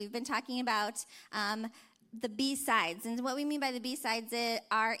We've been talking about the B-sides. And what we mean by the B-sides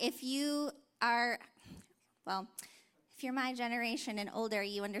are if you are, well, if you're my generation and older,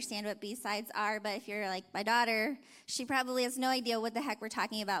 you understand what B-sides are. But if you're like my daughter, she probably has no idea what the heck we're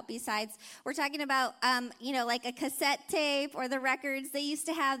talking about. B-sides, we're talking about, like a cassette tape or the records. They used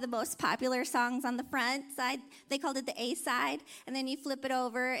to have the most popular songs on the front side. They called it the A-side. And then you flip it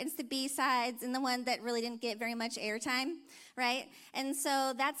over, it's the B-sides and the one that really didn't get very much airtime, right? And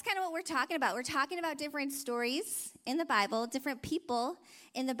so that's kind of what we're talking about. We're talking about different stories in the Bible, different people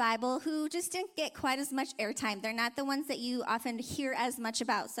in the Bible who just didn't get quite as much airtime. They're not the ones that you often hear as much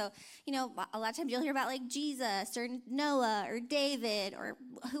about. So, a lot of times you'll hear about like Jesus or Noah or David or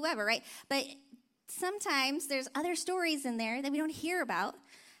whoever, right? But sometimes there's other stories in there that we don't hear about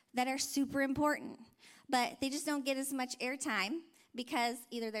that are super important, but they just don't get as much airtime because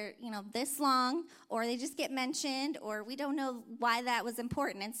either they're, this long or they just get mentioned or we don't know why that was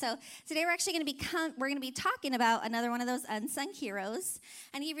important. And so today we're actually going to be talking about another one of those unsung heroes.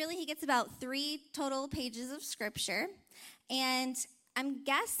 And he gets about 3 total pages of scripture. And I'm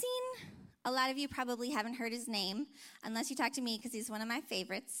guessing a lot of you probably haven't heard his name unless you talk to me because he's one of my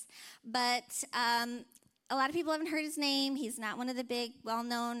favorites. But a lot of people haven't heard his name. He's not one of the big,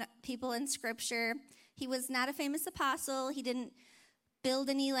 well-known people in scripture. He was not a famous apostle. He didn't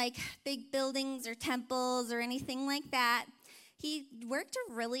build any big buildings or temples or anything like that. He worked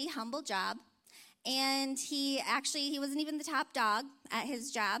a really humble job, and he wasn't even the top dog at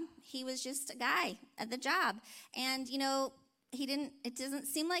his job. He was just a guy at the job, and it doesn't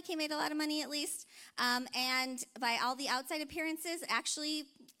seem like he made a lot of money, at least, and by all the outside appearances, actually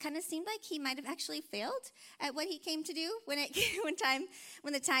kind of seemed like he might have actually failed at what he came to do when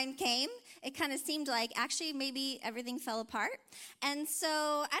the time came. It kind of seemed like actually maybe everything fell apart. And so,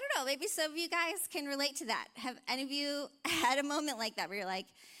 I don't know, maybe some of you guys can relate to that. Have any of you had a moment like that where you're like,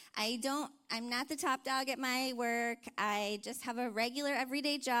 I'm not the top dog at my work. I just have a regular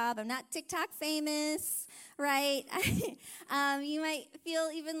everyday job. I'm not TikTok famous, right? You might feel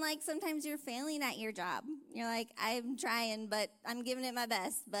even like sometimes you're failing at your job. You're like, I'm trying, but I'm giving it my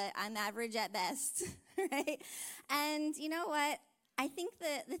best, but I'm average at best, right? And you know what? I think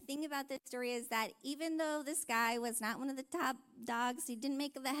the thing about this story is that even though this guy was not one of the top dogs, he didn't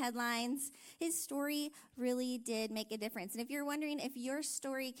make the headlines, his story really did make a difference. And if you're wondering if your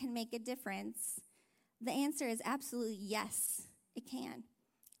story can make a difference, the answer is absolutely yes, it can.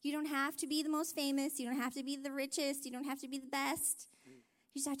 You don't have to be the most famous. You don't have to be the richest. You don't have to be the best. You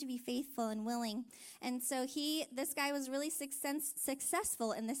just have to be faithful and willing. And so this guy was really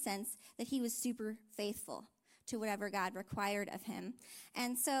successful in the sense that he was super faithful to whatever God required of him.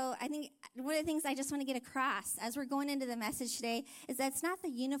 And so I think one of the things I just want to get across as we're going into the message today is that it's not the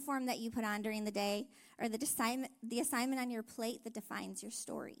uniform that you put on during the day or the assignment on your plate that defines your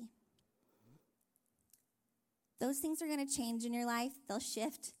story. Those things are going to change in your life. They'll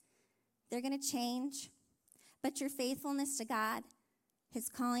shift. They're going to change. But your faithfulness to God, his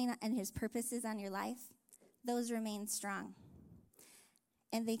calling and his purposes on your life, those remain strong.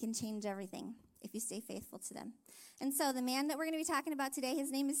 And they can change everything if you stay faithful to them. And so the man that we're going to be talking about today,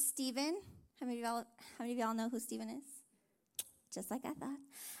 his name is Stephen. How many of y'all know who Stephen is? Just like I thought.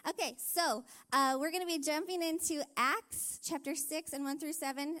 Okay, so we're going to be jumping into Acts chapter 6 and 1 through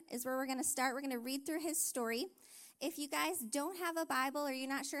 7 is where we're going to start. We're going to read through his story. If you guys don't have a Bible or you're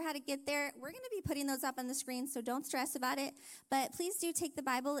not sure how to get there, we're going to be putting those up on the screen, so don't stress about it. But please do take the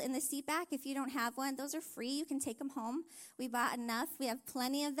Bible in the seat back if you don't have one. Those are free. You can take them home. We bought enough. We have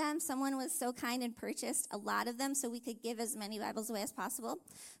plenty of them. Someone was so kind and purchased a lot of them so we could give as many Bibles away as possible.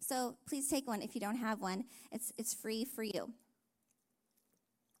 So please take one if you don't have one. It's free for you.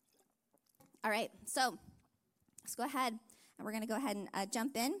 All right, so let's go ahead, and we're going to go ahead and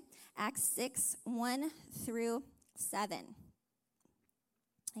jump in. Acts 6, 1 through 7.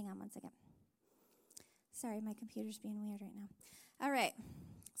 Hang on one second. Sorry, my computer's being weird right now. All right.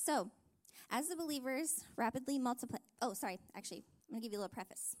 So, as the believers rapidly multiply... Oh, sorry. Actually, I'm going to give you a little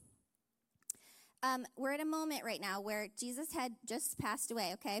preface. We're at a moment right now where Jesus had just passed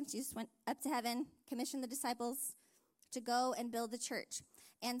away, okay? Jesus went up to heaven, commissioned the disciples to go and build the church.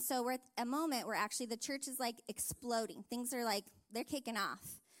 And so we're at a moment where actually the church is exploding. Things are they're kicking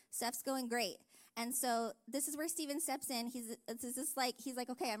off. Stuff's going great. And so this is where Stephen steps in. He's like,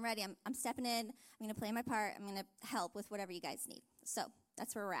 okay, I'm ready. I'm stepping in. I'm going to play my part. I'm going to help with whatever you guys need. So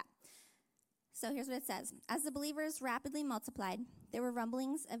that's where we're at. So here's what it says. As the believers rapidly multiplied, there were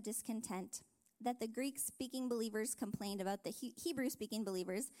rumblings of discontent that the Greek-speaking believers complained about the Hebrew-speaking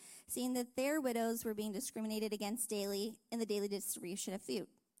believers, seeing that their widows were being discriminated against daily in the daily distribution of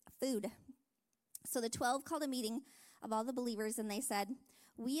food. So the 12 called a meeting of all the believers, and they said,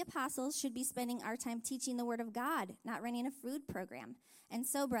 We apostles should be spending our time teaching the word of God, not running a food program. And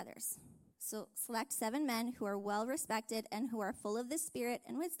so, brothers, select 7 men who are well respected and who are full of the Spirit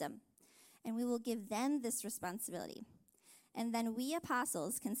and wisdom, and we will give them this responsibility. And then we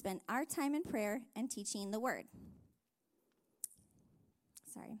apostles can spend our time in prayer and teaching the word.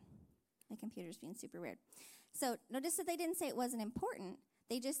 Sorry, my computer's being super weird. So notice that they didn't say it wasn't important.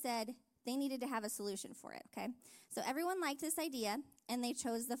 They just said they needed to have a solution for it, okay? So everyone liked this idea, and they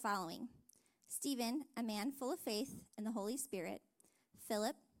chose the following: Stephen, a man full of faith in the Holy Spirit;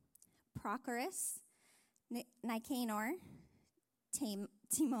 Philip, Prochorus, Nicanor,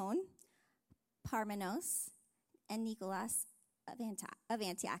 Timon, Parmenas, and Nicholas of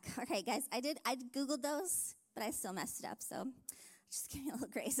Antioch. Okay, guys, I Googled those, but I still messed it up, so just give me a little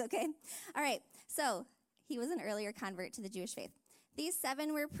grace, okay? All right, so he was an earlier convert to the Jewish faith. These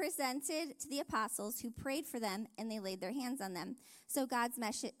 7 were presented to the apostles, who prayed for them, and they laid their hands on them. So God's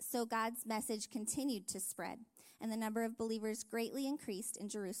message continued to spread, and the number of believers greatly increased in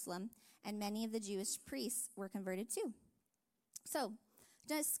Jerusalem, and many of the Jewish priests were converted too. So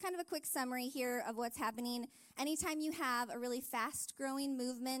just kind of a quick summary here of what's happening. Anytime you have a really fast-growing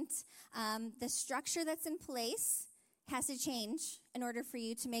movement, the structure that's in place has to change in order for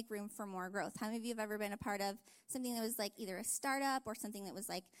you to make room for more growth. How many of you have ever been a part of something that was like either a startup or something that was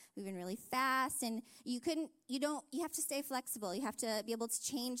like moving really fast, and you have to stay flexible. You have to be able to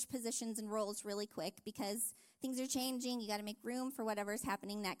change positions and roles really quick because things are changing. You got to make room for whatever's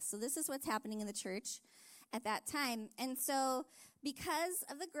happening next. So this is what's happening in the church at that time. And so because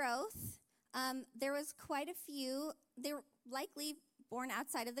of the growth, there was quite a few, they were likely born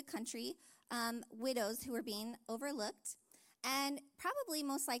outside of the country, widows who were being overlooked, and probably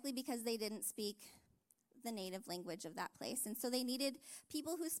most likely because they didn't speak the native language of that place. And so they needed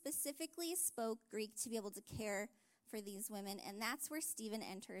people who specifically spoke Greek to be able to care for these women, and that's where Stephen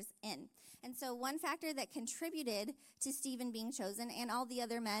enters in. And so one factor that contributed to Stephen being chosen and all the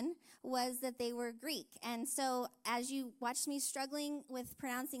other men was that they were Greek. And so as you watched me struggling with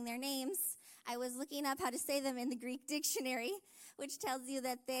pronouncing their names, I was looking up how to say them in the Greek dictionary, which tells you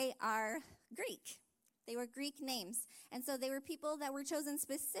that they are Greek. They were Greek names. And so they were people that were chosen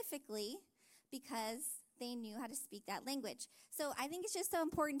specifically because they knew how to speak that language. So I think it's just so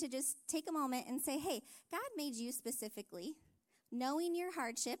important to just take a moment and say, hey, God made you specifically, knowing your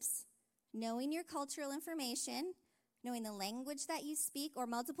hardships, knowing your cultural information, knowing the language that you speak or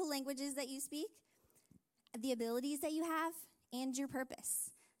multiple languages that you speak, the abilities that you have, and your purpose.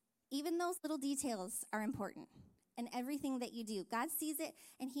 Even those little details are important in everything that you do. God sees it,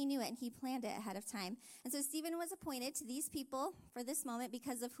 and he knew it, and he planned it ahead of time. And so Stephen was appointed to these people for this moment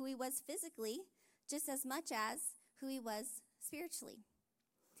because of who he was physically, just as much as who he was spiritually.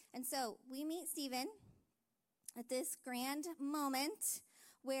 And so we meet Stephen at this grand moment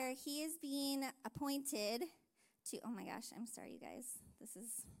where he is being appointed to, oh my gosh, I'm sorry, you guys.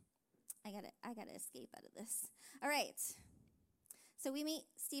 I gotta escape out of this. All right. So we meet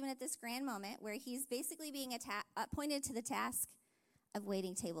Stephen at this grand moment where he's basically being appointed to the task of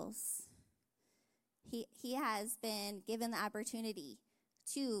waiting tables. He has been given the opportunity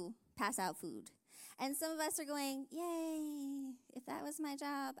to pass out food. And some of us are going, yay, if that was my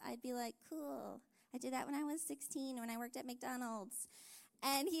job, I'd be like, cool. I did that when I was 16, when I worked at McDonald's.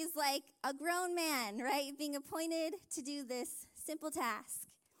 And he's like a grown man, right, being appointed to do this simple task.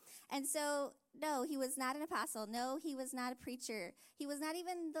 And so, no, he was not an apostle. No, he was not a preacher. He was not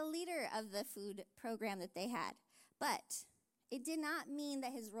even the leader of the food program that they had. But it did not mean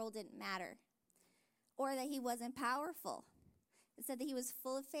that his role didn't matter or that he wasn't powerful. It said that he was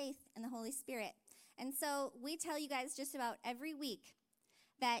full of faith in the Holy Spirit. And so we tell you guys just about every week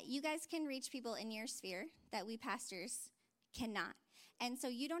that you guys can reach people in your sphere that we pastors cannot. And so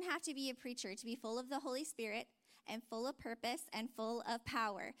you don't have to be a preacher to be full of the Holy Spirit and full of purpose and full of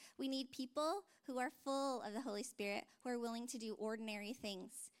power. We need people who are full of the Holy Spirit, who are willing to do ordinary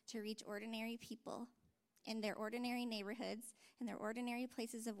things to reach ordinary people in their ordinary neighborhoods, in their ordinary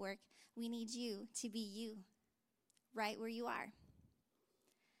places of work. We need you to be you right where you are.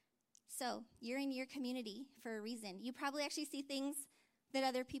 So you're in your community for a reason. You probably actually see things that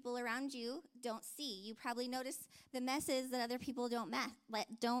other people around you don't see. You probably notice the messes that other people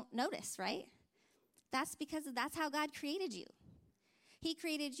don't notice, right? That's because that's how God created you. He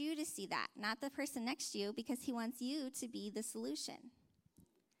created you to see that, not the person next to you, because he wants you to be the solution,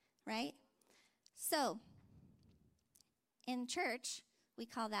 right? So in church, we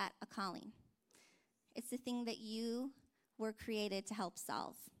call that a calling. It's the thing that you were created to help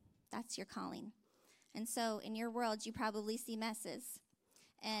solve. That's your calling. And so in your world, you probably see messes.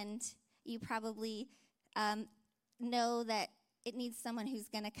 And you probably know that it needs someone who's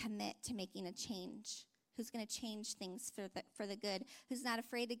going to commit to making a change, who's going to change things for the good, who's not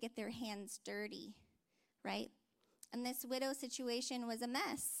afraid to get their hands dirty, right? And this widow situation was a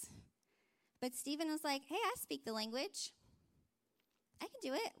mess. But Stephen was like, hey, I speak the language. I can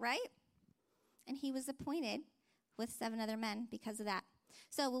do it, right? And he was appointed with 7 other men because of that.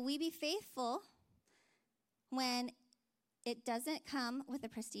 So will we be faithful when it doesn't come with a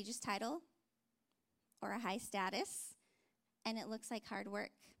prestigious title or a high status and it looks like hard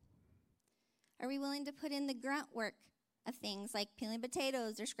work? Are we willing to put in the grunt work of things like peeling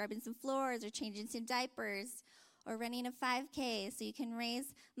potatoes or scrubbing some floors or changing some diapers or running a 5K so you can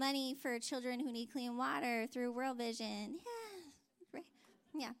raise money for children who need clean water through World Vision? Yeah, right.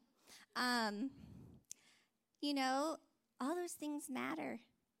 Yeah. You know, all those things matter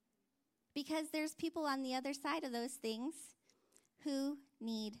because there's people on the other side of those things who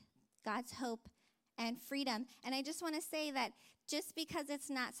need God's hope and freedom. And I just want to say that just because it's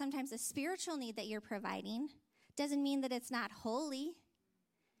not sometimes a spiritual need that you're providing doesn't mean that it's not holy.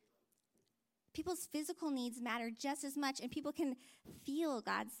 People's physical needs matter just as much, and people can feel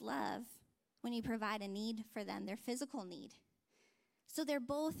God's love when you provide a need for them, their physical need. So they're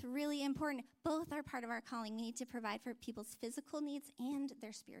both really important. Both are part of our calling. We need to provide for people's physical needs and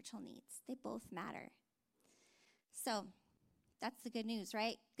their spiritual needs. They both matter. So that's the good news,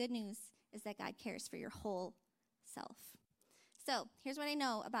 right? Good news is that God cares for your whole self. So here's what I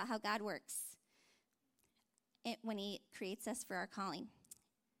know about how God works when he creates us for our calling.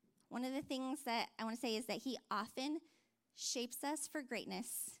 One of the things that I want to say is that he often shapes us for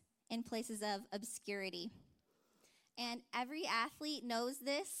greatness in places of obscurity. And every athlete knows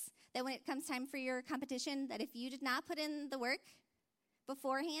this, that when it comes time for your competition, that if you did not put in the work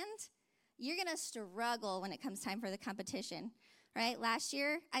beforehand, you're going to struggle when it comes time for the competition, right? Last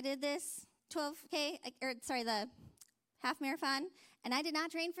year, I did this the half marathon, and I did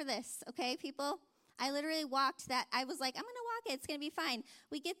not train for this, okay, people? I literally walked that. I was like, I'm going to walk it. It's going to be fine.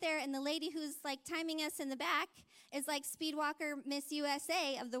 We get there, and the lady who's, like, timing us in the back is, like, speed walker Miss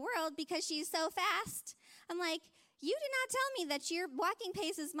USA of the world because she's so fast. I'm like, you did not tell me that your walking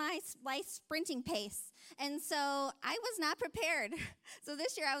pace is my sprinting pace. And so I was not prepared. So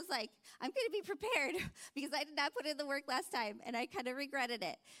this year I was like, I'm going to be prepared because I did not put in the work last time, and I kind of regretted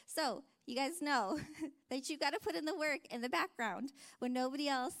it. So you guys know that you got to put in the work in the background when nobody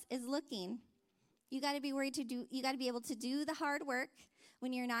else is looking. You got to be you got to be able to do the hard work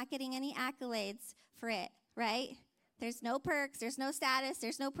when you're not getting any accolades for it, right? There's no perks, there's no status,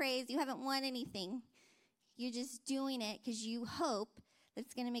 there's no praise. You haven't won anything. You're just doing it because you hope that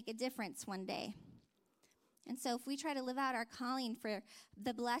it's going to make a difference one day. And so if we try to live out our calling for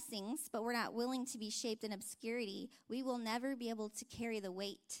the blessings, but we're not willing to be shaped in obscurity, we will never be able to carry the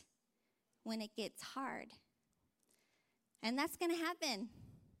weight when it gets hard. And that's going to happen.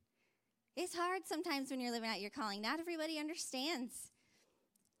 It's hard sometimes when you're living out your calling. Not everybody understands.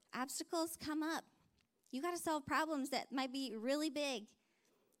 Obstacles come up. You got to solve problems that might be really big.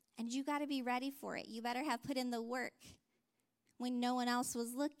 And you got to be ready for it. You better have put in the work when no one else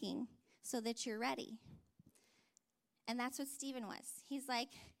was looking so that you're ready. And that's what Stephen was. He's like,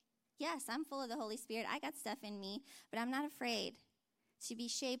 yes, I'm full of the Holy Spirit. I got stuff in me, but I'm not afraid to be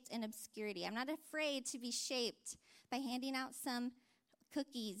shaped in obscurity. I'm not afraid to be shaped by handing out some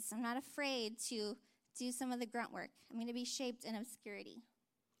cookies. I'm not afraid to do some of the grunt work. I'm going to be shaped in obscurity.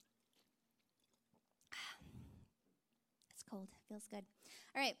 It's cold. It feels good.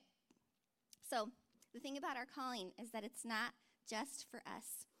 All right. So the thing about our calling is that it's not just for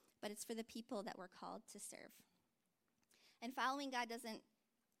us, but it's for the people that we're called to serve. And following God doesn't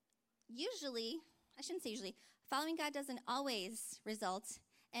following God doesn't always result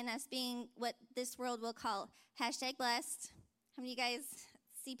in us being what this world will call #blessed. How many of you guys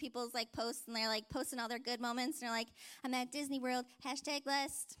see people's posts and they're posting all their good moments and they're like, I'm at Disney World,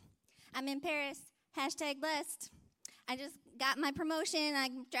 #blessed. I'm in Paris, #blessed. I just got my promotion,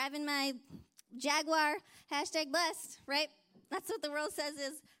 I'm driving my Jaguar, #blessed, right? That's what the world says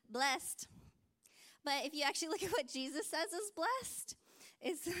is blessed. But if you actually look at what Jesus says is blessed,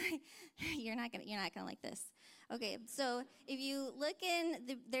 it's like, you're not gonna like this. Okay, so if you look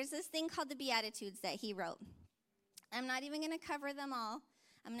there's this thing called the Beatitudes that he wrote. I'm not even gonna cover them all.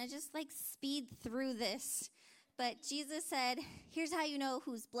 I'm gonna just speed through this. But Jesus said, here's how you know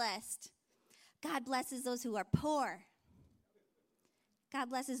who's blessed. God blesses those who are poor. God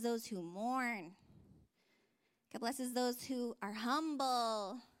blesses those who mourn. God blesses those who are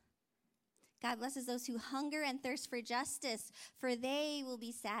humble. God blesses those who hunger and thirst for justice, for they will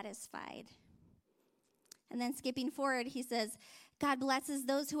be satisfied. And then skipping forward, he says, God blesses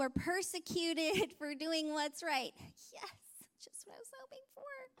those who are persecuted for doing what's right. Yes, Just what I was hoping for.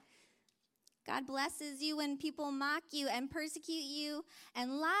 God blesses you when people mock you and persecute you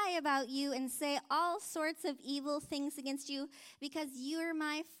and lie about you and say all sorts of evil things against you because you're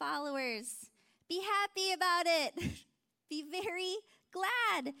my followers. Be happy about it. Be very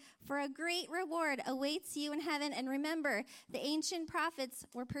glad, for a great reward awaits you in heaven. And remember, the ancient prophets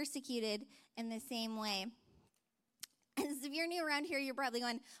were persecuted in the same way. And so if you're new around here, you're probably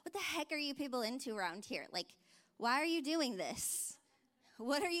going, what the heck are you people into around here? Like, why are you doing this?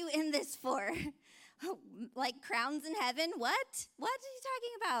 What are you in this for? Like crowns in heaven? What are you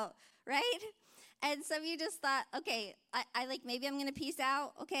talking about? Right? And some of you just thought, okay, I like, maybe I'm going to peace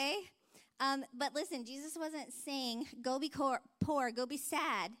out, okay? But listen, Jesus wasn't saying, go be poor, go be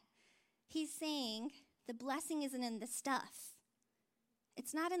sad. He's saying the blessing isn't in the stuff.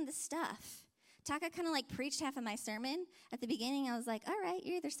 It's not in the stuff. Taka kind of like preached half of my sermon. At the beginning, I was like, all right,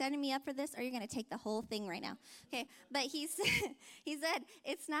 you're either setting me up for this or you're going to take the whole thing right now. Okay, but he said,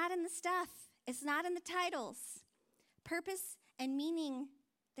 it's not in the stuff. It's not in the titles. Purpose and meaning,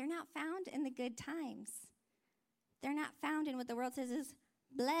 they're not found in the good times. They're not found in what the world says is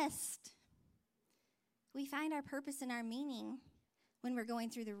blessed. We find our purpose and our meaning when we're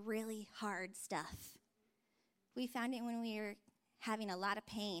going through the really hard stuff. We found it when we were having a lot of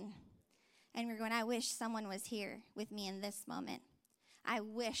pain. And we're going, I wish someone was here with me in this moment. I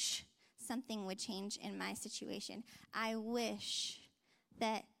wish something would change in my situation. I wish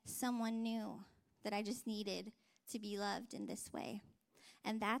that someone knew that I just needed to be loved in this way.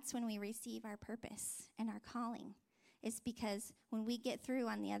 And that's when we receive our purpose and our calling. It's because when we get through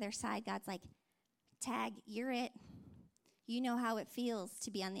on the other side, God's like, tag, you're it. You know how it feels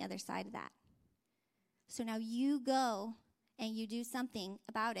to be on the other side of that. So now you go and you do something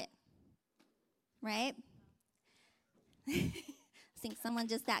about it. Right? I think someone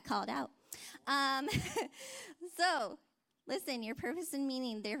just got called out. So, listen, your purpose and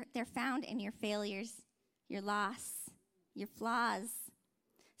meaning, they're found in your failures, your loss, your flaws.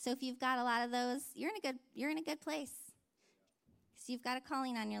 So if you've got a lot of those, you're in a good place. So you've got a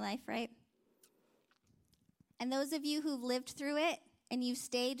calling on your life, right? And those of you who've lived through it and you've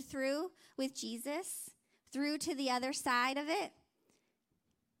stayed through with Jesus, through to the other side of it,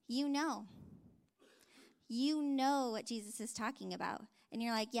 you know what Jesus is talking about. And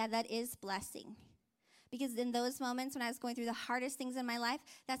you're like, yeah, that is blessing. Because in those moments when I was going through the hardest things in my life,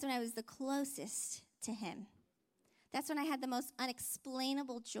 that's when I was the closest to him. That's when I had the most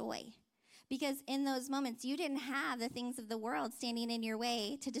unexplainable joy. Because in those moments, you didn't have the things of the world standing in your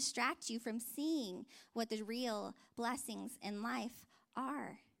way to distract you from seeing what the real blessings in life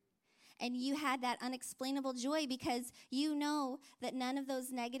are. And you had that unexplainable joy because you know that none of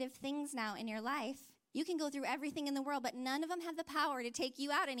those negative things now in your life, you can go through everything in the world, but none of them have the power to take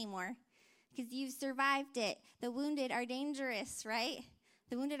you out anymore because you've survived it. The wounded are dangerous, right?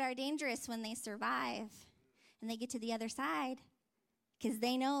 The wounded are dangerous when they survive and they get to the other side because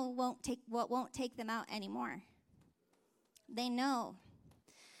they know what won't take them out anymore. They know.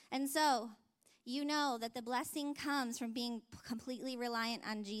 And so you know that the blessing comes from being completely reliant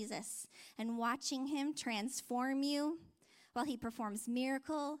on Jesus and watching him transform you while he performs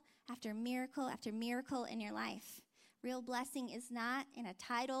miracle after miracle after miracle in your life. Real blessing is not in a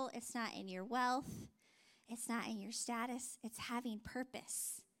title. It's not in your wealth. It's not in your status. It's having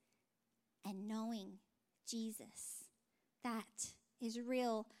purpose and knowing Jesus. That is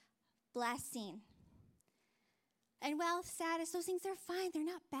real blessing. And wealth, status, those things are fine. They're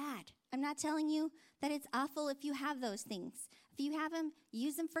not bad. I'm not telling you that it's awful if you have those things. If you have them,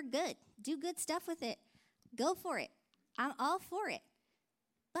 use them for good. Do good stuff with it. Go for it. I'm all for it.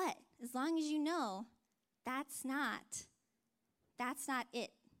 But as long as you know, that's not it.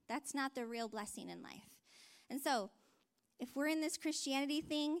 That's not the real blessing in life. And so, if we're in this Christianity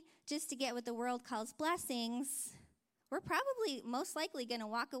thing just to get what the world calls blessings, we're probably most likely going to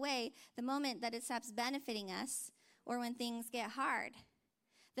walk away the moment that it stops benefiting us or when things get hard.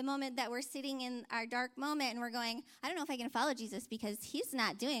 The moment that we're sitting in our dark moment and we're going, I don't know if I can follow Jesus because he's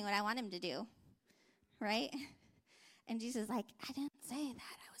not doing what I want him to do, right? And Jesus is like, I didn't say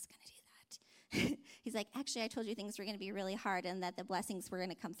that I was going to do that. He's like, actually, I told you things were going to be really hard and that the blessings were going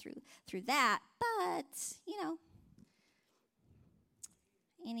to come through that. But,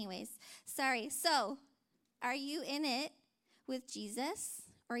 anyways, sorry. So, are you in it with Jesus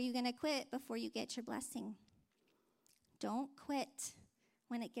or are you going to quit before you get your blessing? Don't quit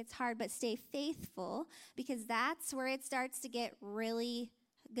when it gets hard, but stay faithful because that's where it starts to get really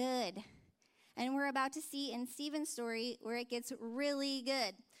good. And we're about to see in Stephen's story where it gets really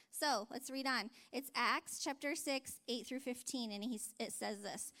good. So let's read on. It's Acts chapter 6, 8 through 15, and it says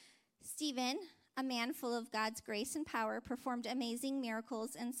this. Stephen, a a man full of God's grace and power, performed amazing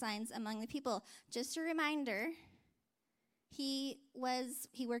miracles and signs among the people. Just a reminder, he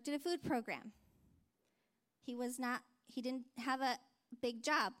worked at a food program. He didn't have a big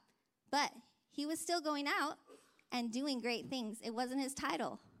job, but he was still going out and doing great things. It wasn't his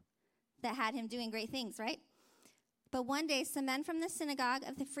title that had him doing great things, right? But one day, some men from the synagogue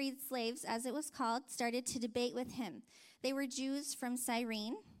of the freed slaves, as it was called, started to debate with him. They were Jews from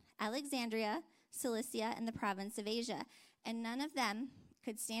Cyrene, Alexandria, Cilicia, and the province of Asia, and none of them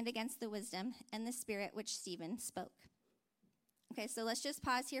could stand against the wisdom and the spirit which Stephen spoke. Okay, so let's just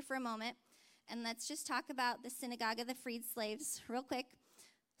pause here for a moment, and let's just talk about the synagogue of the freed slaves real quick.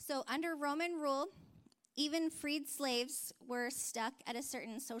 So under Roman rule, even freed slaves were stuck at a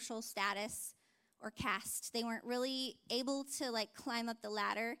certain social status or caste. They weren't really able to climb up the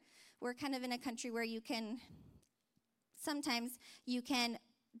ladder. We're kind of in a country where sometimes you can,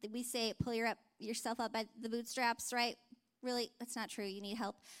 we say, pull yourself up by the bootstraps, right? Really, that's not true. You need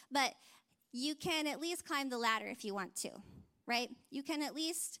help. But you can at least climb the ladder if you want to, right? You can at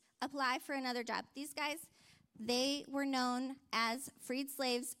least apply for another job. These guys, they were known as freed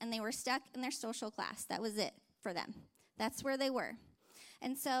slaves, and they were stuck in their social class. That was it for them. That's where they were.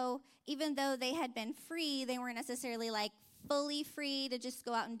 And so even though they had been free, they weren't necessarily fully free to just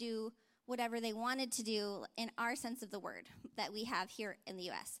go out and do whatever they wanted to do in our sense of the word that we have here in the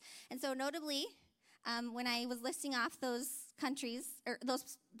U.S. And so notably, when I was listing off those countries, or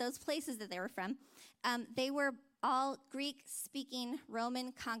those places that they were from, they were all Greek-speaking,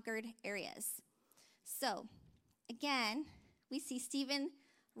 Roman-conquered areas. So, again, we see Stephen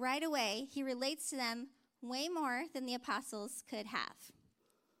right away. He relates to them way more than the apostles could have.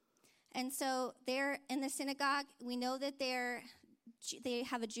 And so they're in the synagogue. We know that they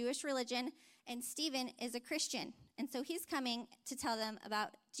have a Jewish religion, and Stephen is a Christian. And so he's coming to tell them about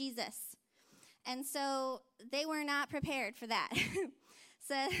Jesus. And so they were not prepared for that.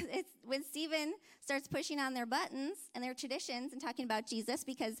 So it's when Stephen starts pushing on their buttons and their traditions and talking about Jesus,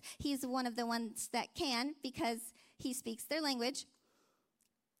 because he's one of the ones that can, because he speaks their language,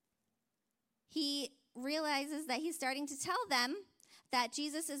 he realizes that he's starting to tell them that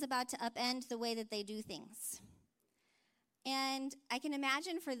Jesus is about to upend the way that they do things. And I can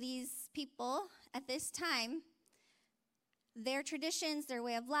imagine for these people at this time, their traditions, their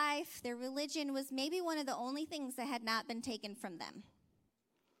way of life, their religion was maybe one of the only things that had not been taken from them.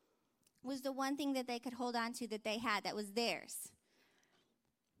 Was the one thing that they could hold on to that they had that was theirs.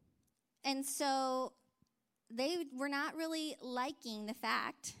 And so they were not really liking the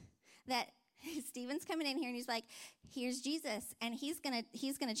fact that Stephen's coming in here and he's like, here's Jesus, and he's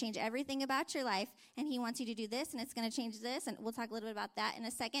gonna change everything about your life, and he wants you to do this, and it's gonna change this, and we'll talk a little bit about that in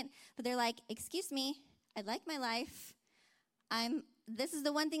a second. But they're like, excuse me, I like my life. This is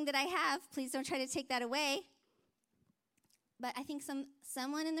the one thing that I have. Please don't try to take that away. But I think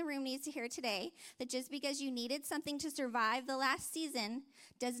someone in the room needs to hear today that just because you needed something to survive the last season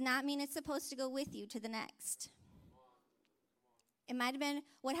does not mean it's supposed to go with you to the next. It might have been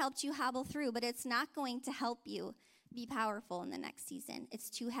what helped you hobble through, but it's not going to help you be powerful in the next season. It's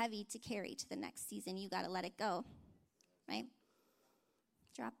too heavy to carry to the next season. You got to let it go, right?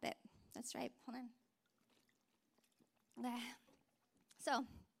 Drop it. That's right. Hold on. So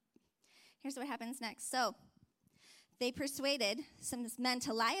here's what happens next. So they persuaded some men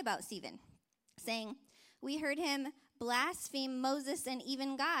to lie about Stephen, saying, we heard him blaspheme Moses and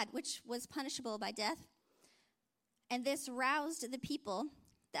even God, which was punishable by death. And this roused the people,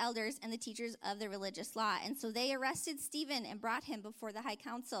 the elders, and the teachers of the religious law. And so they arrested Stephen and brought him before the high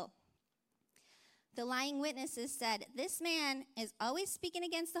council. The lying witnesses said, this man is always speaking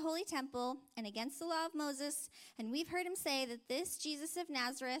against the holy temple and against the law of Moses. And we've heard him say that this Jesus of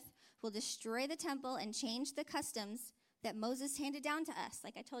Nazareth will destroy the temple and change the customs that Moses handed down to us.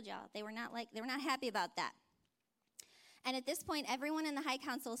 Like I told y'all, they were not happy about that. And at this point, everyone in the high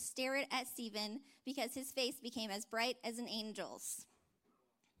council stared at Stephen because his face became as bright as an angel's.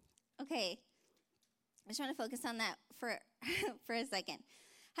 Okay, I just want to focus on that for a second.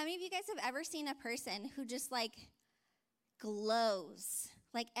 How many of you guys have ever seen a person who just glows?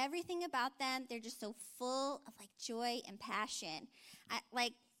 Everything about them, they're just so full of joy and passion.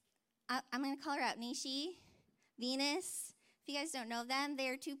 I'm going to call her out, Nishi, Venus. If you guys don't know them, they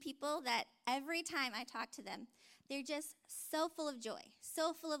are two people that every time I talk to them, they're just so full of joy,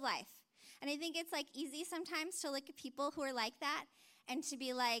 so full of life. And I think it's easy sometimes to look at people who are like that and to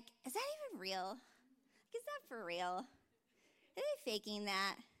be like, is that even real? Is that for real? Are they faking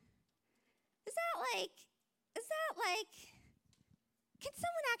that? Is that can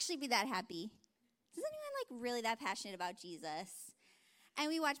someone actually be that happy? Is anyone really that passionate about Jesus? And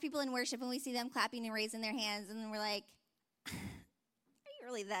we watch people in worship and we see them clapping and raising their hands, and we're like, are you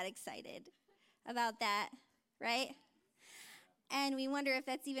really that excited about that, right? And we wonder if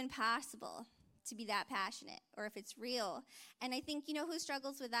that's even possible to be that passionate or if it's real. And I think, you know who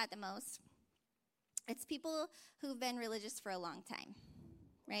struggles with that the most? It's people who've been religious for a long time,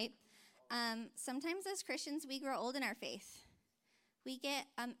 right? Sometimes as Christians, we grow old in our faith. We get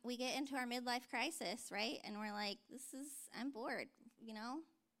into our midlife crisis, right? And we're like, I'm bored, you know?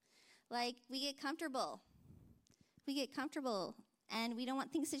 Like, we get comfortable. And we don't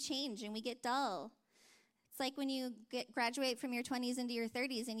want things to change, and we get dull. It's like when you graduate from your 20s into your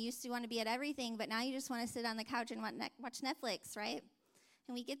 30s, and you used to want to be at everything, but now you just want to sit on the couch and watch Netflix, right?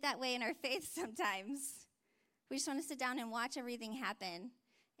 And we get that way in our faith sometimes. We just want to sit down and watch everything happen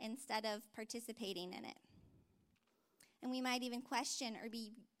instead of participating in it. And we might even question or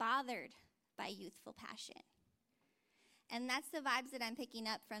be bothered by youthful passion. And that's the vibes that I'm picking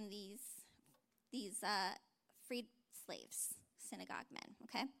up from these freed slaves, synagogue men,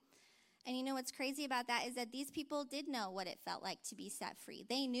 okay? And you know what's crazy about that is that these people did know what it felt like to be set free.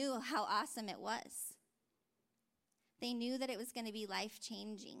 They knew how awesome it was. They knew that it was going to be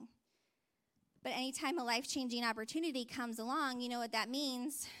life-changing. But anytime a life-changing opportunity comes along, you know what that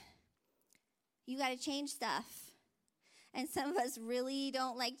means? You got to change stuff. And some of us really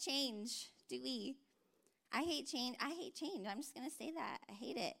don't like change, do we? I hate change. I'm just going to say that. I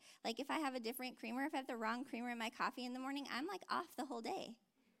hate it. Like, if I have a different creamer, if I have the wrong creamer in my coffee in the morning, I'm, like, off the whole day.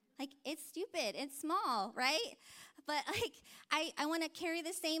 Like, it's stupid. It's small, right? But, like, I want to carry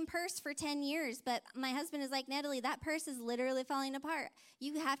the same purse for 10 years. But my husband is like, Natalie, that purse is literally falling apart.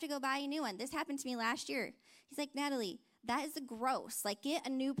 You have to go buy a new one. This happened to me last year. He's like, Natalie, that is gross. Like, get a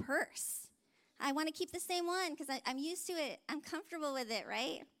new purse. I want to keep the same one because I'm used to it. I'm comfortable with it,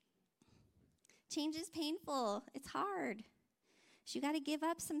 right? Change is painful. It's hard. So you got to give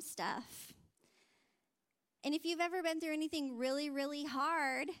up some stuff. And if you've ever been through anything really, really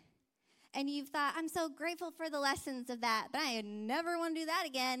hard, and you've thought, I'm so grateful for the lessons of that, but I never want to do that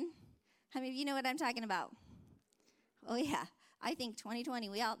again. How many of you know what I'm talking about? Oh, yeah. I think 2020,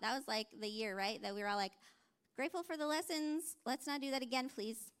 that was like the year, right? That we were all like, grateful for the lessons. Let's not do that again,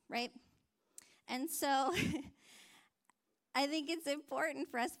 please, right? And so I think it's important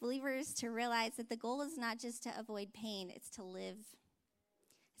for us believers to realize that the goal is not just to avoid pain, it's to live.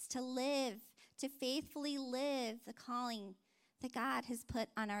 It's to live, to faithfully live the calling that God has put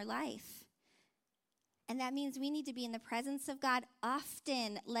on our life. And that means we need to be in the presence of God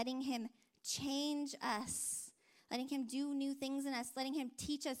often, letting him change us, letting him do new things in us, letting him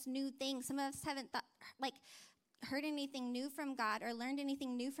teach us new things. Some of us haven't heard anything new from God or learned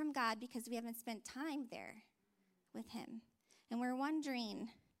anything new from God because we haven't spent time there with him. And we're wondering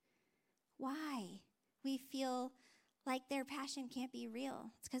why we feel like their passion can't be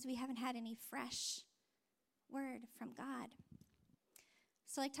real. It's because we haven't had any fresh word from God.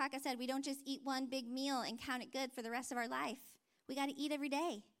 So like Taka said, we don't just eat one big meal and count it good for the rest of our life. We got to eat every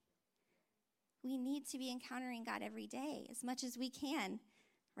day. We need to be encountering God every day as much as we can,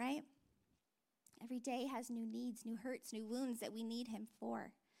 right? Every day has new needs, new hurts, new wounds that we need him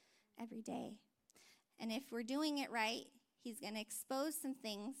for every day. And if we're doing it right, he's going to expose some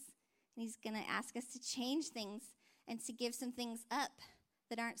things, and he's going to ask us to change things and to give some things up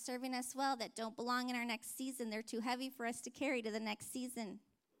that aren't serving us well, that don't belong in our next season. They're too heavy for us to carry to the next season.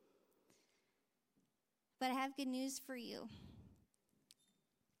 But I have good news for you.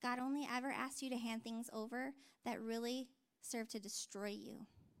 God only ever asks you to hand things over that really serve to destroy you.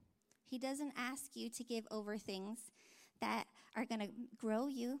 He doesn't ask you to give over things that are going to grow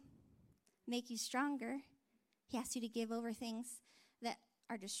you, make you stronger. He asks you to give over things that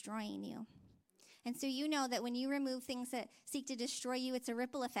are destroying you. And so you know that when you remove things that seek to destroy you, it's a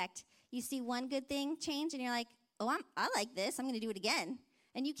ripple effect. You see one good thing change, and you're like, oh, I like this. I'm going to do it again.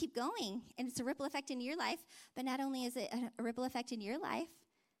 And you keep going, and it's a ripple effect in your life. But not only is it a ripple effect in your life,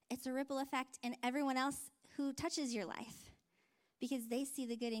 it's a ripple effect in everyone else who touches your life. Because they see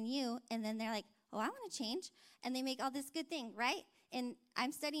the good in you, and then they're like, oh, I want to change. And they make all this good thing, right? And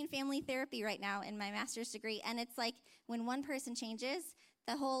I'm studying family therapy right now in my master's degree. And it's like when one person changes,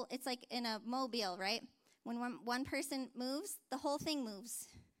 it's like in a mobile, right? When one person moves, the whole thing moves.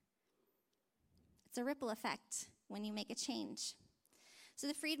 It's a ripple effect when you make a change. So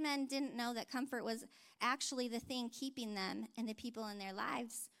the freedmen didn't know that comfort was actually the thing keeping them and the people in their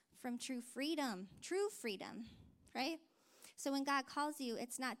lives from true freedom, right? So when God calls you,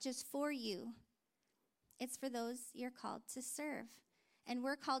 it's not just for you. It's for those you're called to serve. And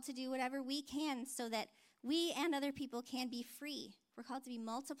we're called to do whatever we can so that we and other people can be free. We're called to be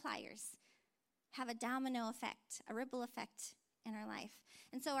multipliers, have a domino effect, a ripple effect in our life.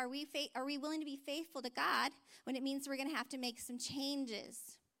 And so are we willing to be faithful to God when it means we're going to have to make some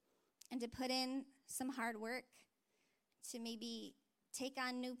changes and to put in some hard work, to maybe take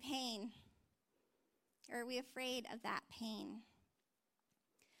on new pain? Or are we afraid of that pain?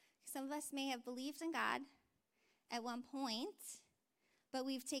 Some of us may have believed in God at one point, but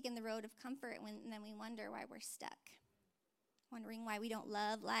we've taken the road of comfort, and then we wonder why we're stuck, wondering why we don't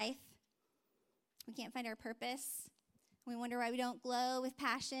love life. We can't find our purpose. We wonder why we don't glow with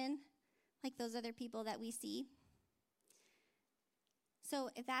passion like those other people that we see. So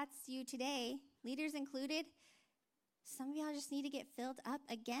if that's you today, leaders included, some of y'all just need to get filled up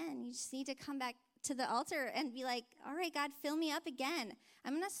again. You just need to come back to the altar and be like, all right, God, fill me up again.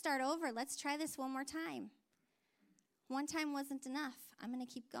 I'm going to start over. Let's try this one more time. One time wasn't enough. I'm going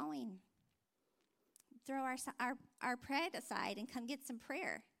to keep going. Throw our pride aside and come get some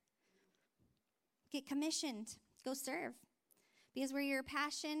prayer. Get commissioned. Go serve. Because where your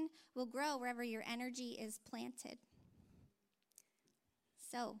passion will grow, wherever your energy is planted.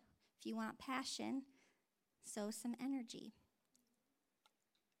 So, if you want passion, sow some energy.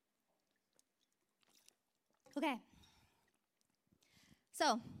 Okay.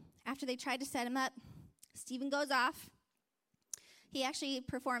 So, after they tried to set him up, Stephen goes off. He actually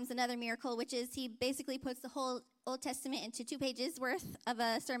performs another miracle, which is he basically puts the whole Old Testament into 2 pages worth of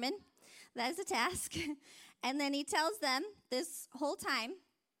a sermon. That is a task. And then he tells them this whole time,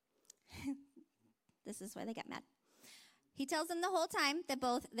 this is why they got mad. He tells them the whole time that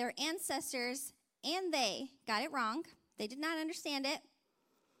both their ancestors and they got it wrong. They did not understand it.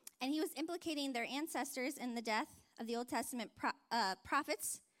 And he was implicating their ancestors in the death of the Old Testament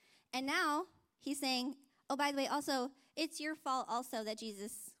prophets. And now he's saying, oh, by the way, also, it's your fault also that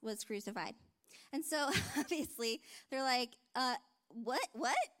Jesus was crucified. And so obviously they're like,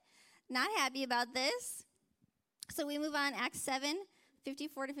 what? Not happy about this. So we move on. Acts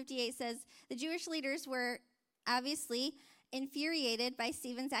 7:54-58 says, the Jewish leaders were obviously infuriated by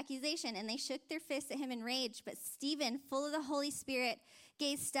Stephen's accusation, and they shook their fists at him in rage. But Stephen, full of the Holy Spirit,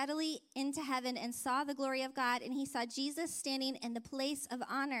 gazed steadily into heaven and saw the glory of God, and he saw Jesus standing in the place of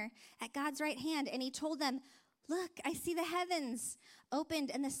honor at God's right hand. And he told them, look, I see the heavens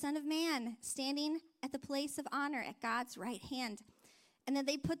opened and the Son of Man standing at the place of honor at God's right hand. And then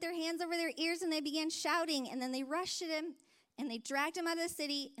they put their hands over their ears and they began shouting, and then they rushed at him and they dragged him out of the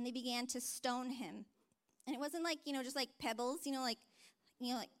city and they began to stone him. And it wasn't like, just like pebbles, like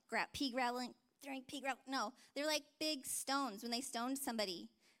pea gravel, throwing pea gravel. No, they're like big stones. When they stoned somebody,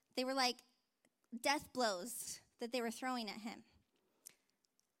 they were like death blows that they were throwing at him.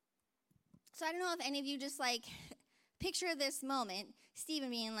 So I don't know if any of you just like picture this moment, Stephen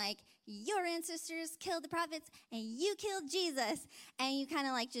being like, your ancestors killed the prophets and you killed Jesus. And you kind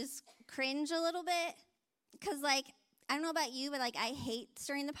of like just cringe a little bit. Because like, I don't know about you, but like I hate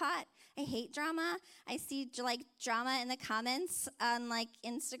stirring the pot. I hate drama. I see like drama in the comments on like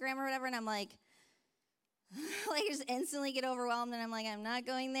Instagram or whatever. And I'm like just instantly get overwhelmed. And I'm like, I'm not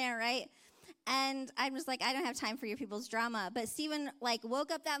going there, right? And I'm just like, I don't have time for your people's drama. But Stephen like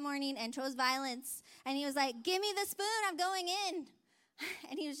woke up that morning and chose violence. And he was like, give me the spoon, I'm going in.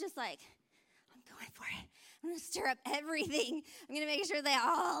 And he was just like, I'm going for it. I'm going to stir up everything. I'm going to make sure they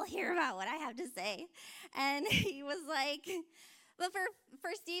all hear about what I have to say. And he was like, but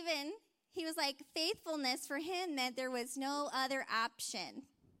for Stephen, he was like, faithfulness for him meant there was no other option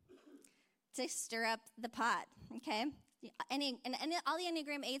to stir up the pot, okay? And all the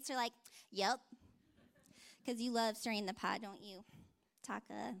Enneagram 8s are like, yep, because you love stirring the pot, don't you,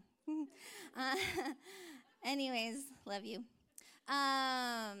 Taka? Anyways, love you.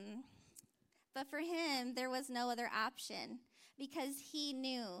 But for him, there was no other option because he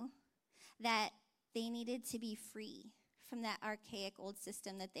knew that they needed to be free from that archaic old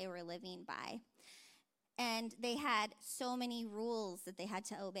system that they were living by. And they had so many rules that they had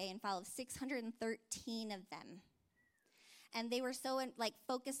to obey and follow, 613 of them. And they were so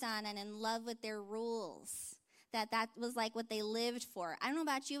focused on and in love with their rules that was like what they lived for. I don't know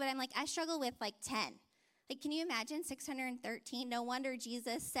about you, but I'm like, I struggle with like 10. Like, can you imagine 613? No wonder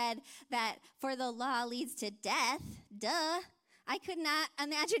Jesus said that for the law leads to death. Duh. I could not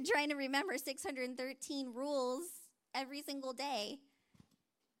imagine trying to remember 613 rules every single day.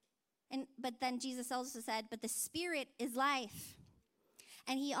 But then Jesus also said, but the Spirit is life.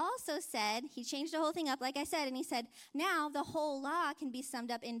 And he also said, he changed the whole thing up, like I said, and he said, now the whole law can be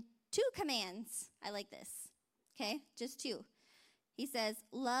summed up in 2 commands. I like this. Okay, just 2. He says,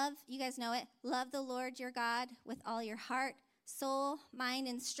 love, you guys know it, love the Lord your God with all your heart, soul, mind,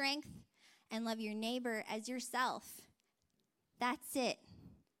 and strength, and love your neighbor as yourself. That's it.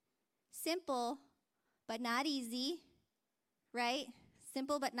 Simple, but not easy, right?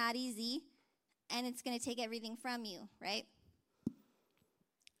 Simple but not easy, and it's going to take everything from you, right?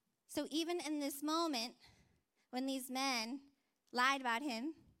 So even in this moment, when these men lied about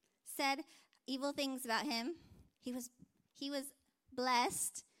him, said evil things about him, he was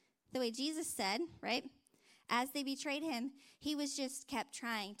blessed the way Jesus said, right? As they betrayed him, he was just kept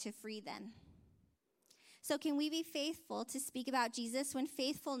trying to free them. So can we be faithful to speak about Jesus when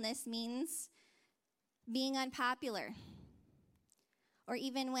faithfulness means being unpopular? Or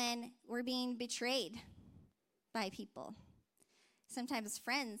even when we're being betrayed by people? Sometimes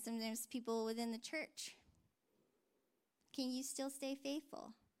friends, sometimes people within the church. Can you still stay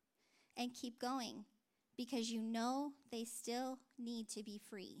faithful and keep going? Because you know they still need to be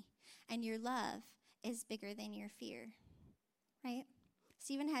free. And your love is bigger than your fear, right?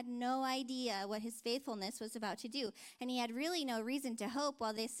 Stephen had no idea what his faithfulness was about to do. And he had really no reason to hope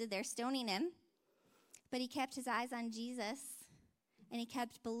while they stood there stoning him. But he kept his eyes on Jesus. And he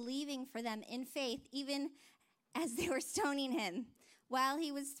kept believing for them in faith, even as they were stoning him. While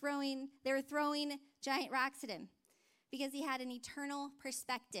they were throwing giant rocks at him. Because he had an eternal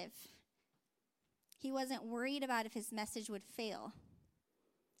perspective. He wasn't worried about if his message would fail.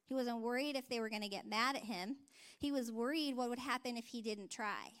 He wasn't worried if they were going to get mad at him. He was worried what would happen if he didn't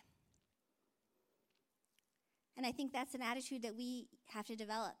try. And I think that's an attitude that we have to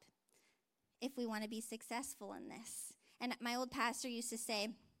develop if we want to be successful in this. And my old pastor used to say,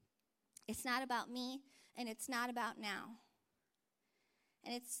 it's not about me and it's not about now.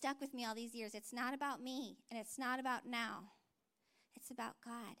 And it's stuck with me all these years. It's not about me and it's not about now. It's about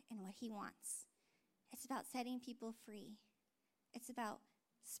God and what he wants. It's about setting people free. It's about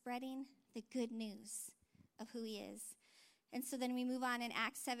spreading the good news of who he is. And so then we move on in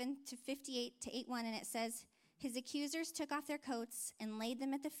Acts 7:58 to 8:1, and it says, his accusers took off their coats and laid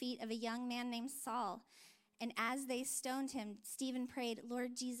them at the feet of a young man named Saul. And as they stoned him, Stephen prayed,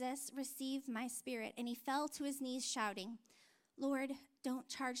 Lord Jesus, receive my spirit. And he fell to his knees shouting, Lord, don't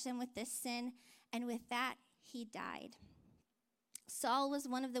charge them with this sin. And with that, he died. Saul was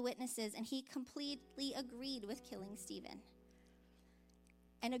one of the witnesses, and he completely agreed with killing Stephen.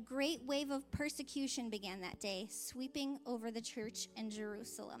 And a great wave of persecution began that day, sweeping over the church in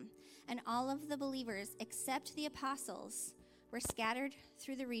Jerusalem. And all of the believers, except the apostles, were scattered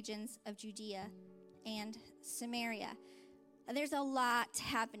through the regions of Judea and Samaria. There's a lot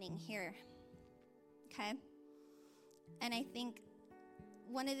happening here, okay? And I think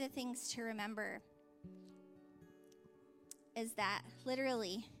one of the things to remember is that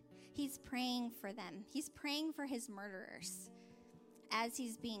literally he's praying for them. He's praying for his murderers as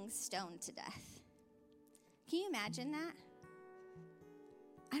he's being stoned to death. Can you imagine that?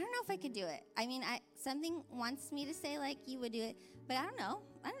 I don't know if I could do it. I mean, something wants me to say like you would do it, but I don't know.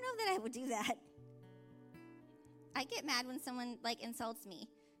 I don't know that I would do that. I get mad when someone like insults me,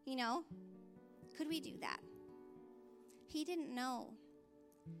 you know? Could we do that? He didn't know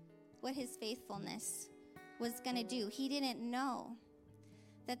what his faithfulness was going to do. He didn't know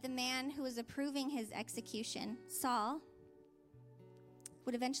that the man who was approving his execution, Saul,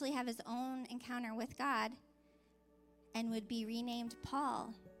 would eventually have his own encounter with God and would be renamed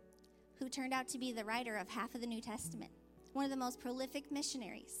Paul, who turned out to be the writer of half of the New Testament, one of the most prolific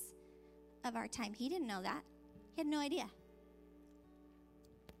missionaries of our time. He didn't know that. He had no idea.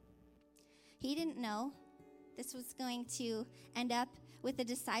 He didn't know this was going to end up with the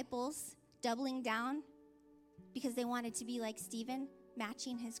disciples doubling down because they wanted to be like Stephen,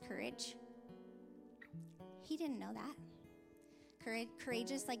 matching his courage. He didn't know that.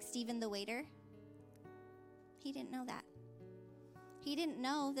 Courageous like Stephen the waiter. He didn't know that. He didn't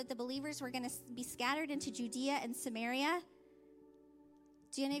know that the believers were going to be scattered into Judea and Samaria.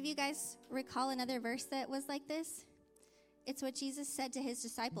 Do any of you guys recall another verse that was like this? It's what Jesus said to his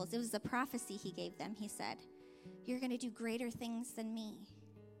disciples. It was the prophecy he gave them. He said, you're going to do greater things than me.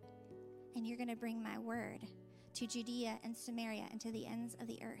 And you're going to bring my word to Judea and Samaria and to the ends of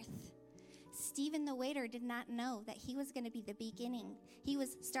the earth. Stephen the waiter did not know that he was going to be the beginning. He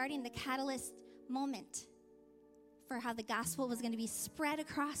was starting the catalyst moment for how the gospel was going to be spread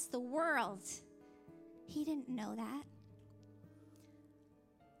across the world. He didn't know that.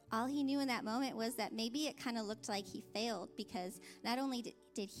 All he knew in that moment was that maybe it kind of looked like he failed, because not only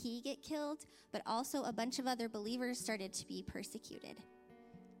did he get killed, but also a bunch of other believers started to be persecuted.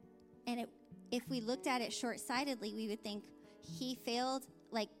 And if we looked at it short-sightedly, we would think he failed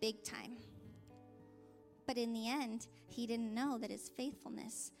like big time. But in the end, he didn't know that his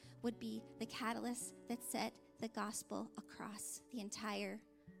faithfulness would be the catalyst that set the gospel across the entire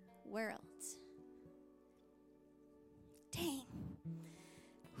world. Dang.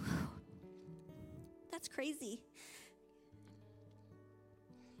 Whew. That's crazy.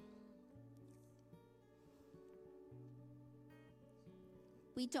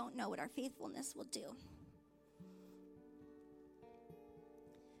 we don't know what our faithfulness will do.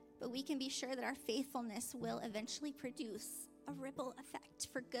 But we can be sure that our faithfulness will eventually produce a ripple effect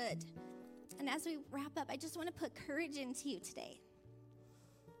for good. And as we wrap up, I just want to put courage into you today.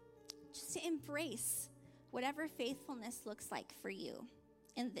 Just to embrace whatever faithfulness looks like for you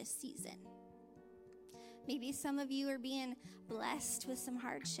in this season. Maybe some of you are being blessed with some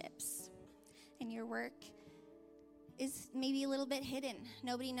hardships, and your work is maybe a little bit hidden.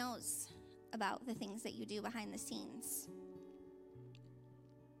 Nobody knows about the things that you do behind the scenes.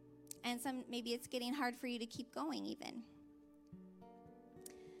 And maybe it's getting hard for you to keep going even.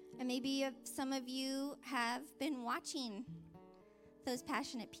 And maybe some of you have been watching those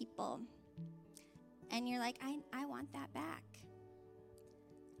passionate people, and you're like, I want that back.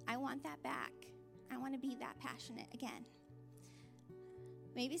 I want that back. I want to be that passionate again.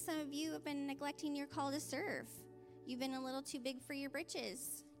 Maybe some of you have been neglecting your call to serve. You've been a little too big for your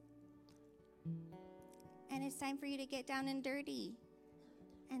britches. And it's time for you to get down and dirty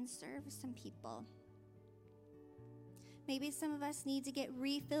and serve some people. Maybe some of us need to get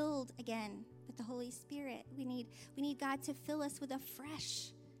refilled again with the Holy Spirit. We need God to fill us with a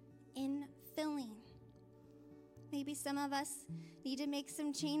fresh infilling. Maybe some of us need to make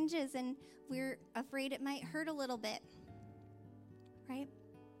some changes, and we're afraid it might hurt a little bit, right?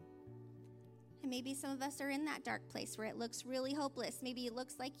 And maybe some of us are in that dark place where it looks really hopeless. Maybe it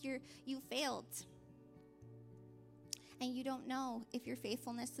looks like you failed, and you don't know if your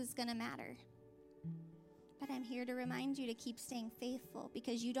faithfulness is going to matter. But I'm here to remind you to keep staying faithful,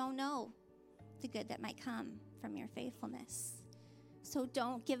 because you don't know the good that might come from your faithfulness. So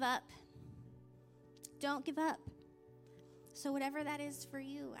don't give up. Don't give up. So whatever that is for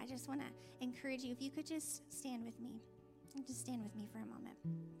you, I just want to encourage you, if you could just stand with me. Just stand with me for a moment.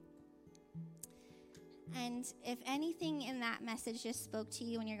 And if anything in that message just spoke to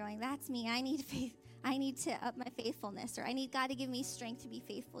you and you're going, that's me, I need faith, I need to up my faithfulness, or I need God to give me strength to be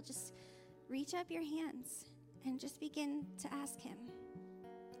faithful, just reach up your hands and just begin to ask him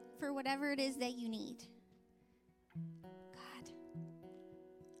for whatever it is that you need. God,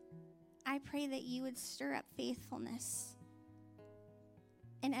 I pray that you would stir up faithfulness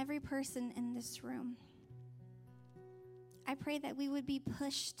in every person in this room. I pray that we would be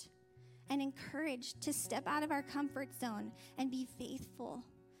pushed and encouraged to step out of our comfort zone and be faithful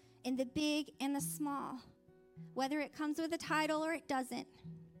in the big and the small, whether it comes with a title or it doesn't,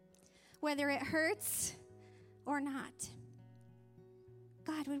 whether it hurts or not.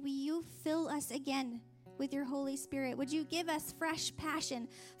 God, would you fill us again with your Holy Spirit? Would you give us fresh passion,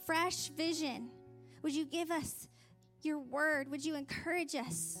 fresh vision? Would you give us your word? Would you encourage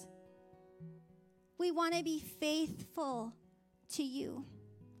us? We want to be faithful to you.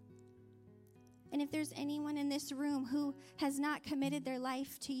 And if there's anyone in this room who has not committed their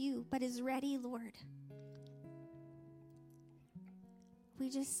life to you but is ready, Lord, we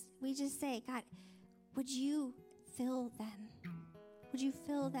just say, God, would you fill them? Would you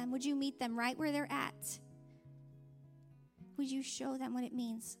fill them? Would you meet them right where they're at? Would you show them what it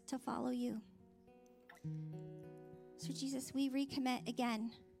means to follow you? So Jesus, we recommit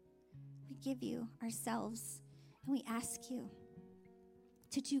again. We give you ourselves, and we ask you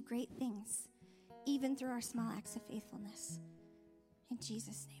to do great things, even through our small acts of faithfulness. In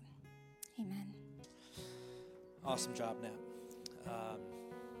Jesus' name, amen. Awesome job, Nat.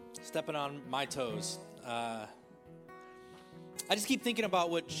 Stepping on my toes. I just keep thinking about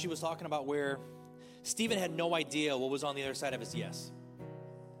what she was talking about, where Stephen had no idea what was on the other side of his yes,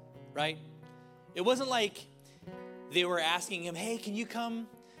 right? It wasn't like they were asking him, hey, can you come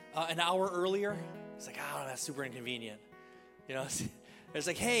an hour earlier? He's like, oh, that's super inconvenient. You know, it's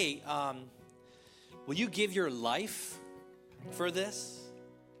like, hey, will you give your life for this?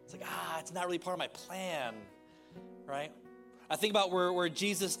 It's like, it's not really part of my plan, right? I think about where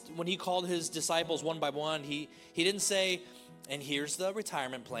Jesus, when he called his disciples one by one, he didn't say, and here's the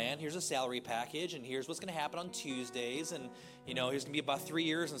retirement plan, here's a salary package, and here's what's going to happen on Tuesdays, and, you know, here's going to be about 3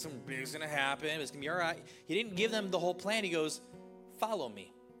 years, and something big's going to happen, it's going to be all right. He didn't give them the whole plan. He goes, follow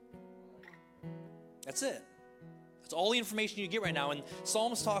me. That's it. That's all the information you get right now. And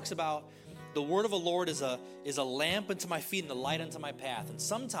Psalms talks about the word of the Lord is a lamp unto my feet and a light unto my path. And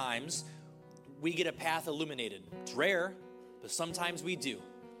sometimes we get a path illuminated. It's rare, but sometimes we do.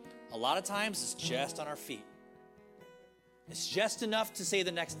 A lot of times it's just on our feet. It's just enough to say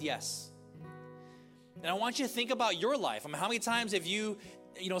the next yes. And I want you to think about your life. I mean, how many times have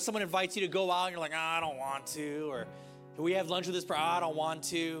someone invites you to go out and you're like, I don't want to, or can we have lunch with this person? I don't want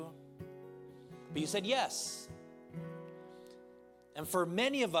to. But you said yes. And for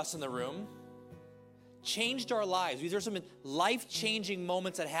many of us in the room, changed our lives. There's some life-changing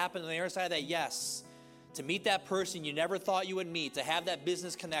moments that happened on the other side of that yes. To meet that person you never thought you would meet, to have that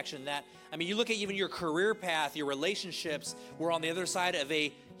business connection, you look at even your career path, your relationships were on the other side of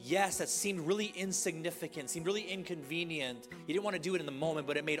a yes that seemed really insignificant, seemed really inconvenient. You didn't want to do it in the moment,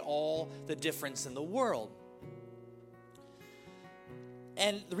 but it made all the difference in the world.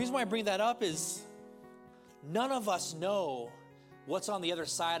 And the reason why I bring that up is none of us know what's on the other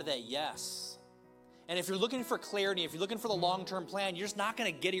side of that yes. And if you're looking for clarity, if you're looking for the long-term plan, you're just not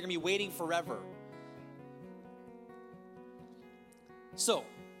going to get it. You're going to be waiting forever. So,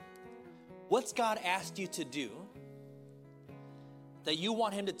 what's God asked you to do that you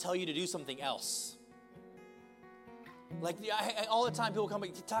want him to tell you to do something else? Like, all the time people come,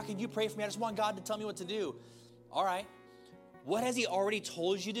 Todd, can you pray for me? I just want God to tell me what to do. All right. What has he already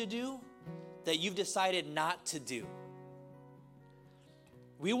told you to do that you've decided not to do?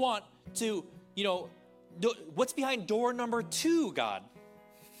 We want to, what's behind door number 2, God?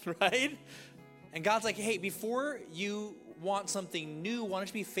 Right? And God's like, hey, before you want something new, why don't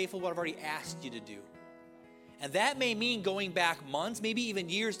you be faithful to what I've already asked you to do? And that may mean going back months, maybe even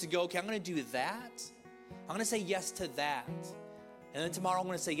years to go, okay, I'm going to do that. I'm going to say yes to that. And then tomorrow I'm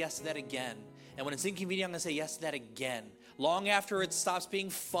going to say yes to that again. And when it's inconvenient, I'm going to say yes to that again. Long after it stops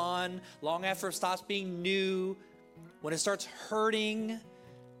being fun, long after it stops being new, when it starts hurting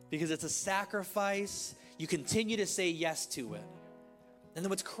because it's a sacrifice, you continue to say yes to it. And then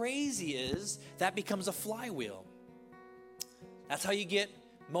what's crazy is that becomes a flywheel. That's how you get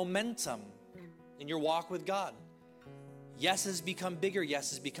momentum in your walk with God. Yeses become bigger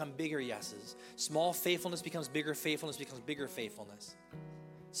yeses become bigger yeses. Small faithfulness becomes bigger faithfulness becomes bigger faithfulness.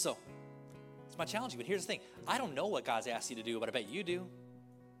 So, it's my challenge. But here's the thing. I don't know what God's asked you to do, but I bet you do.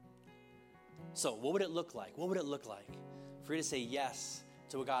 So, what would it look like? What would it look like for you to say yes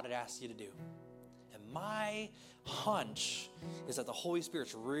to what God had asked you to do? And my hunch is that the Holy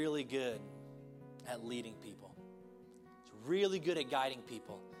Spirit's really good at leading people. Really good at guiding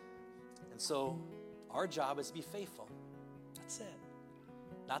people. And so our job is to be faithful. That's it.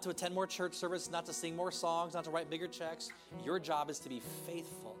 Not to attend more church service, not to sing more songs, not to write bigger checks. Your job is to be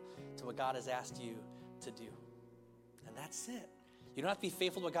faithful to what God has asked you to do. And that's it. You don't have to be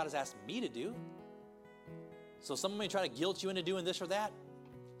faithful to what God has asked me to do. So someone may try to guilt you into doing this or that.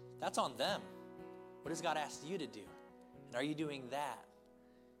 That's on them. What has God asked you to do? And are you doing that?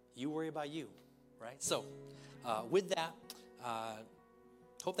 You worry about you, right? So with that,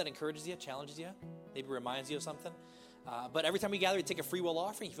 hope that encourages you, challenges you, maybe reminds you of something. But every time we gather, we take a free will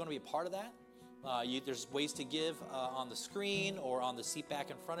offering. If you want to be a part of that, there's ways to give on the screen or on the seat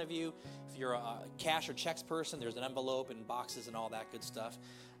back in front of you. If you're a cash or checks person, there's an envelope and boxes and all that good stuff.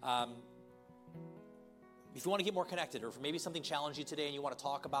 If you want to get more connected, or if maybe something challenged you today and you want to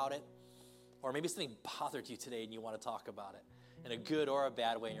talk about it, or maybe something bothered you today and you want to talk about it in a good or a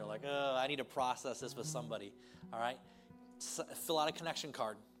bad way, and you're like, oh, I need to process this with somebody, all right? Fill out a connection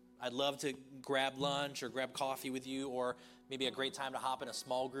card. I'd love to grab lunch or grab coffee with you, or maybe a great time to hop in a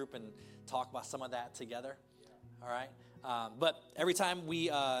small group and talk about some of that together, all right? But every time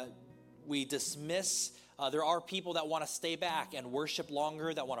we dismiss, there are people that want to stay back and worship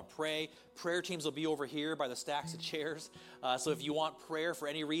longer, that want to pray. Prayer teams will be over here by the stacks of chairs. So if you want prayer for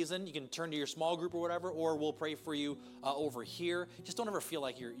any reason, you can turn to your small group or whatever, or we'll pray for you over here. Just don't ever feel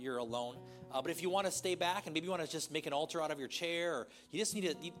like you're alone. But if you want to stay back and maybe you want to just make an altar out of your chair, or you just need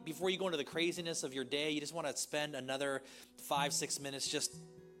to, before you go into the craziness of your day, you just want to spend another 5-6 minutes just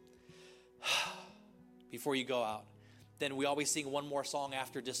before you go out. Then we always sing one more song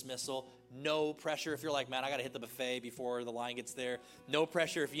after dismissal. No pressure if you're like, man, I got to hit the buffet before the line gets there. No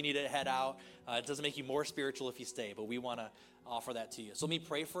pressure if you need to head out. It doesn't make you more spiritual if you stay, but we want to offer that to you. So let me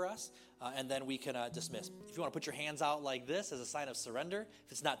pray for us, and then we can dismiss. If you want to put your hands out like this as a sign of surrender,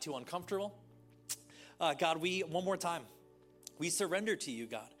 if it's not too uncomfortable. God, one more time, we surrender to you,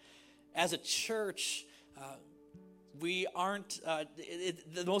 God. As a church, we aren't,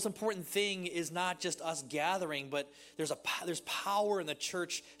 the most important thing is not just us gathering, but there's power in the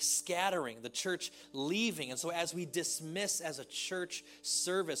church scattering, the church leaving. And so as we dismiss as a church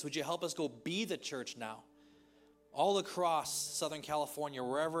service, would you help us go be the church now? All across Southern California,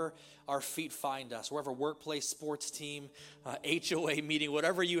 wherever our feet find us, wherever workplace, sports team, HOA meeting,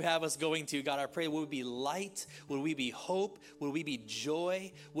 whatever you have us going to, God, I pray, would we be light? Would we be hope? Would we be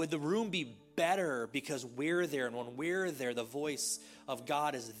joy? Would the room be better because we're there? And when we're there, the voice of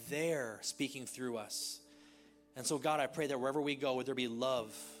God is there speaking through us. And so, God, I pray that wherever we go, would there be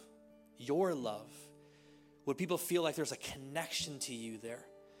love, your love? Would people feel like there's a connection to you there?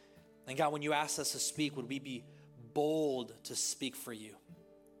 And God, when you ask us to speak, would we be bold to speak for you?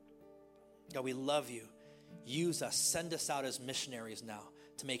 God, we love you. Use us. Send us out as missionaries now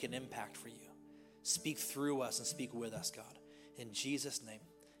to make an impact for you. Speak through us and speak with us, God. In Jesus' name,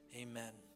 amen.